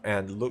itself,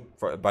 and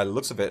by the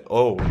looks of it,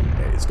 oh,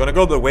 it's going to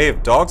go the way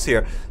of DOGZ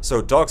here.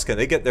 So DOGZ, can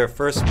they get their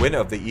first win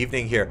of the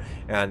evening here?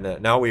 And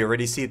now we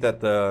already see that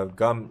the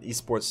GUM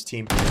eSports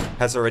team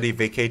has already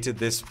vacated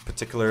this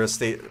particular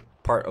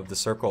part of the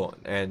circle,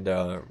 and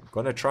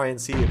going to try and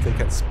see if they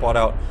can spot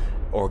out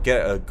or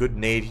get a good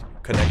nade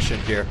connection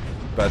here.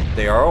 But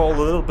they are all a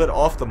little bit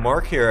off the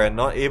mark here and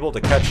not able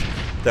to catch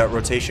that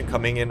rotation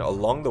coming in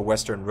along the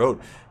western road.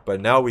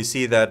 But now we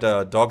see that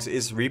DOGZ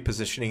is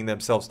repositioning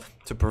themselves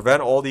to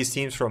prevent all these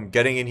teams from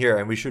getting in here,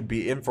 and we should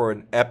be in for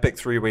an epic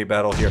 3-way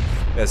battle here,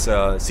 as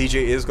CJ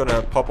is going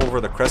to pop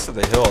over the crest of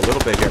the hill a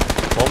little bit here.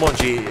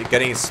 Momonji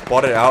getting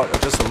spotted out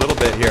just a little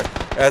bit here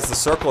as the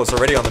circle is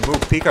already on the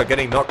move. Pika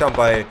getting knocked down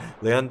by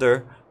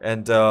Leander,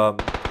 and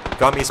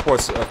GUM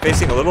eSports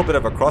facing a little bit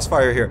of a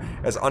crossfire here,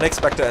 as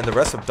Unexpected and the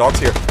rest of DOGZ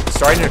here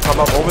starting to come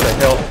up over the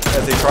hill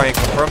as they try and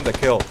confirm the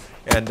kill.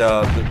 And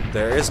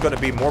there is going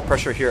to be more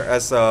pressure here,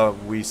 as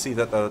we see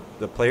that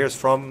the players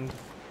from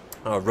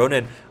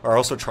Ronin are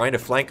also trying to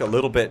flank a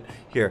little bit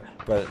here.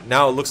 But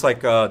now it looks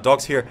like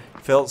DOGZ here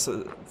feels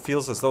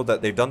as though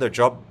that they've done their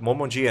job.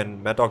 Momonji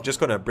and Mad Dog just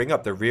going to bring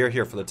up the rear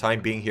here for the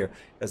time being here,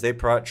 as they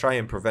try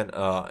and prevent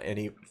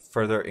any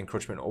further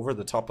encroachment over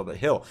the top of the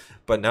hill.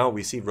 But now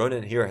we see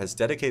Ronin here has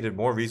dedicated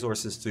more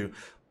resources to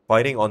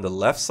fighting on the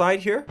left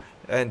side here,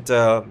 and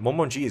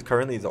Momonji is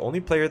currently the only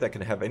player that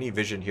can have any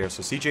vision here.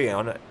 So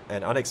CJ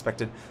and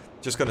Unexpected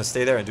just going to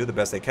stay there and do the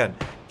best they can.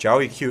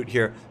 Joey Cute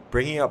here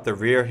bringing up the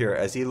rear here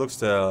as he looks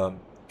to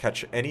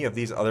catch any of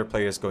these other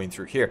players going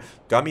through here.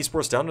 GUM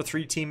eSports down to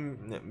 3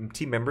 team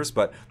members,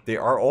 but they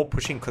are all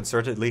pushing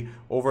concertedly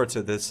over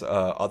to this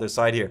other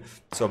side here.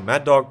 So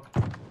Mad Dog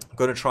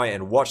going to try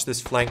and watch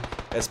this flank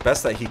as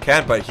best that he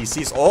can, but he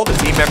sees all the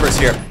team members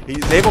here.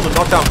 He's able to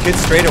knock down Kid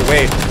straight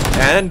away.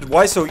 And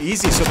why so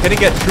easy? So can he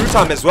get True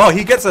Time as well?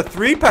 He gets a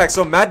 3-pack,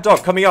 so Mad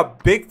Dog coming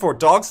up big for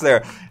DOGZ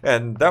there.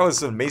 And that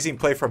was an amazing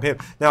play from him.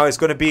 Now it's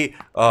going to be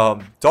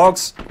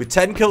DOGZ with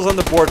 10 kills on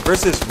the board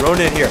versus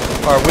Ronin here,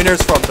 our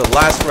winners from the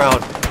last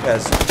round.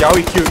 As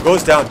Joey Q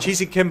goes down,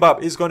 Cheesy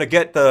Kimbap is going to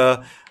get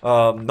the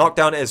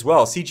knockdown as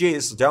well. CJ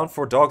is down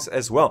for DOGZ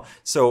as well.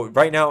 So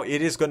right now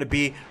it is going to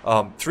be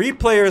 3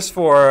 players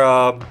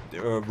for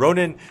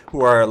Ronin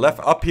who are left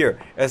up here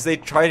as they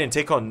try and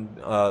take on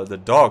the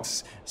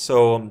DOGZ.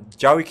 So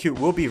Joey Q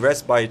will be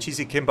rested by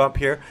Cheesy Kimbap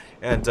here,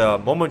 and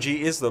Momonji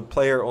is the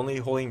player only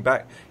holding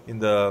back in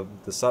the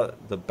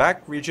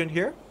back region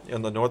here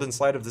on the northern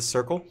side of this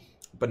circle.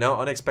 But now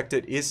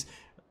Unexpected is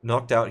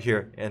knocked out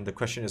here, and the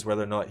question is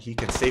whether or not he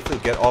can safely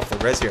get off the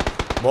res here.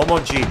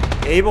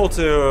 Momonji able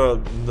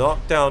to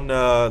knock down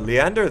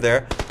Leander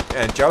there,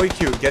 and Joey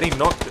Q getting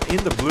knocked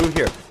in the blue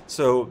here.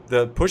 So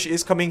the push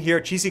is coming here.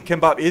 Cheesy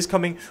Kimbap is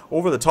coming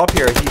over the top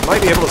here. He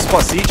might be able to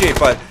spot CJ,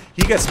 but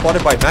he gets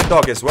spotted by Mad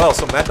Dog as well.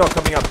 So Mad Dog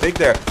coming up big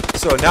there.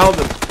 So now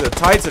the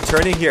tides are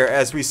turning here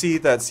as we see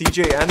that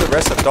CJ and the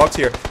rest of DOGZ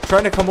here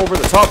trying to come over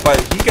the top, but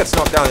he gets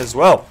knocked down as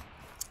well.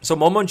 So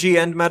Momonji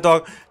and Mad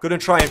Dog going to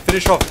try and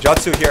finish off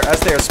Jatsu here as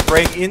they are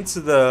spraying into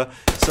the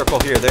circle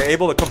here. They're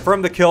able to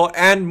confirm the kill,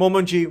 and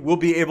Momonji will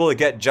be able to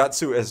get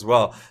Jatsu as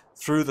well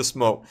through the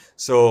smoke.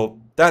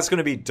 So that's going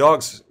to be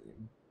DOGZ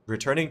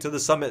returning to the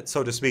summit,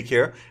 so to speak,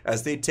 here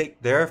as they take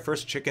their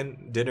first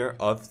chicken dinner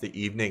of the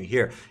evening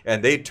here,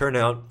 and they turn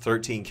out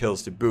 13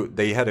 kills to boot.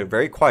 They had a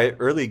very quiet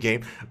early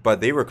game,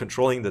 but they were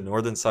controlling the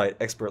northern side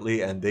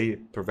expertly, and they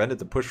prevented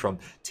the push from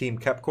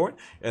Team-Capcorn,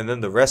 and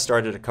then the rest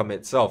started to come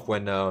itself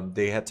when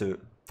they had to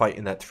fight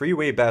in that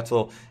 3-way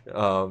battle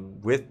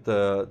with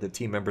the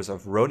team members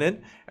of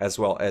Ronin as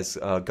well as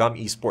GUM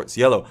eSports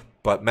Yellow.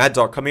 But Mad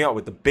Dog coming out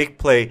with the big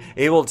play,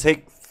 able to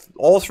take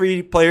all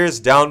 3 players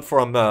down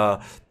from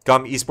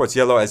GUM eSports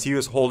Yellow as he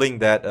was holding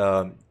that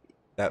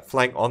that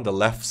flank on the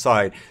left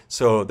side.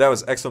 So that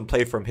was excellent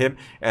play from him,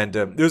 and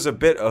there was a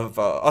bit of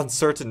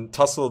uncertain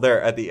tussle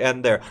there at the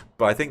end there,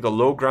 but I think the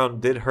low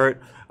ground did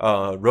hurt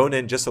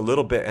Ronin just a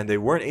little bit, and they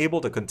weren't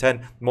able to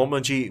contend.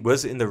 Momonji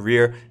was in the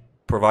rear,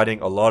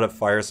 providing a lot of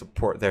fire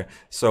support there.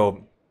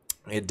 So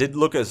it did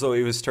look as though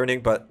it was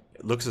turning, but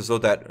it looks as though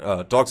that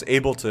DOGZ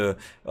able to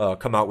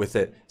come out with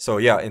it. So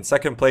yeah, in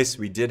second place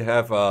we did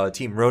have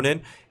Team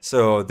Ronin.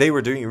 So they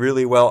were doing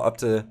really well up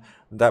to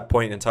that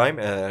point in time,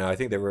 and I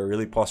think they were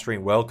really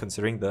posturing well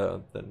considering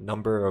the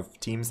number of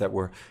teams that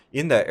were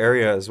in that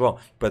area as well.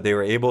 But they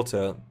were able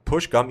to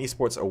push GUM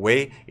eSports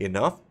away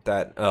enough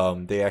that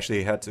they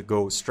actually had to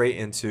go straight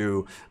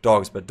into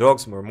DOGZ, but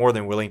DOGZ were more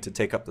than willing to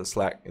take up the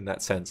slack in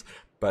that sense.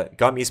 But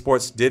GUM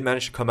eSports did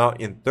manage to come out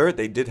in third.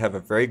 They did have a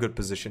very good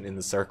position in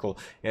the circle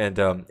and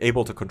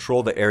able to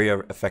control the area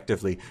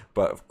effectively.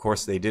 But of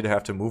course, they did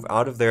have to move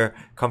out of their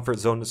comfort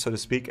zone, so to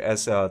speak,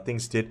 as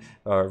things did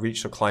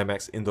reach the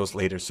climax in those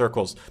later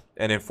circles.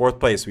 And in fourth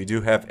place, we do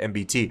have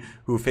MBT,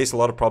 who faced a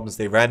lot of problems.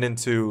 They ran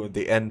into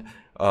the end,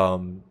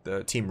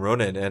 the Team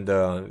Ronin, and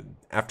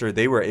after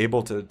they were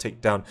able to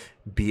take down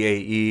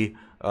BAE,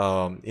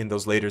 in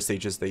those later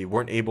stages, they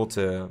weren't able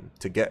to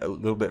get a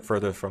little bit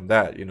further from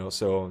that, you know,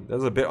 so that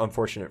was a bit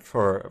unfortunate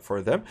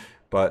for them,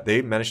 but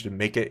they managed to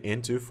make it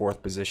into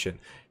fourth position.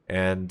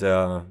 And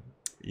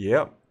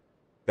yeah,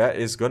 that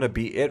is gonna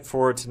be it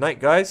for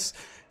tonight, guys.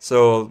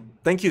 So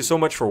thank you so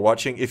much for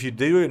watching. If you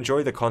do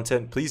enjoy the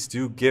content, please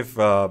do give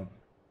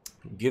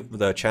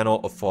the channel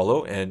a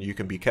follow, and you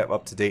can be kept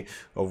up to date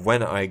of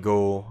when I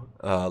go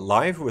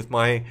live with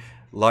my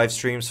live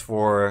streams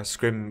for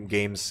scrim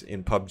games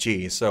in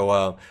PUBG.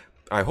 So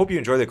I hope you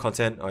enjoy the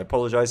content. I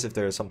apologize if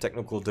there are some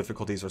technical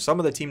difficulties or some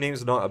of the team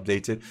names are not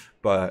updated,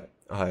 but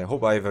I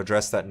hope I've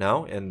addressed that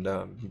now and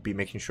be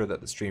making sure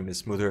that the stream is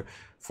smoother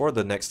for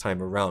the next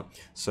time around.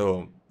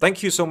 So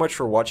thank you so much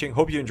for watching.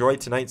 Hope you enjoyed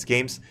tonight's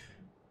games.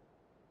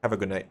 Have a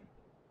good night.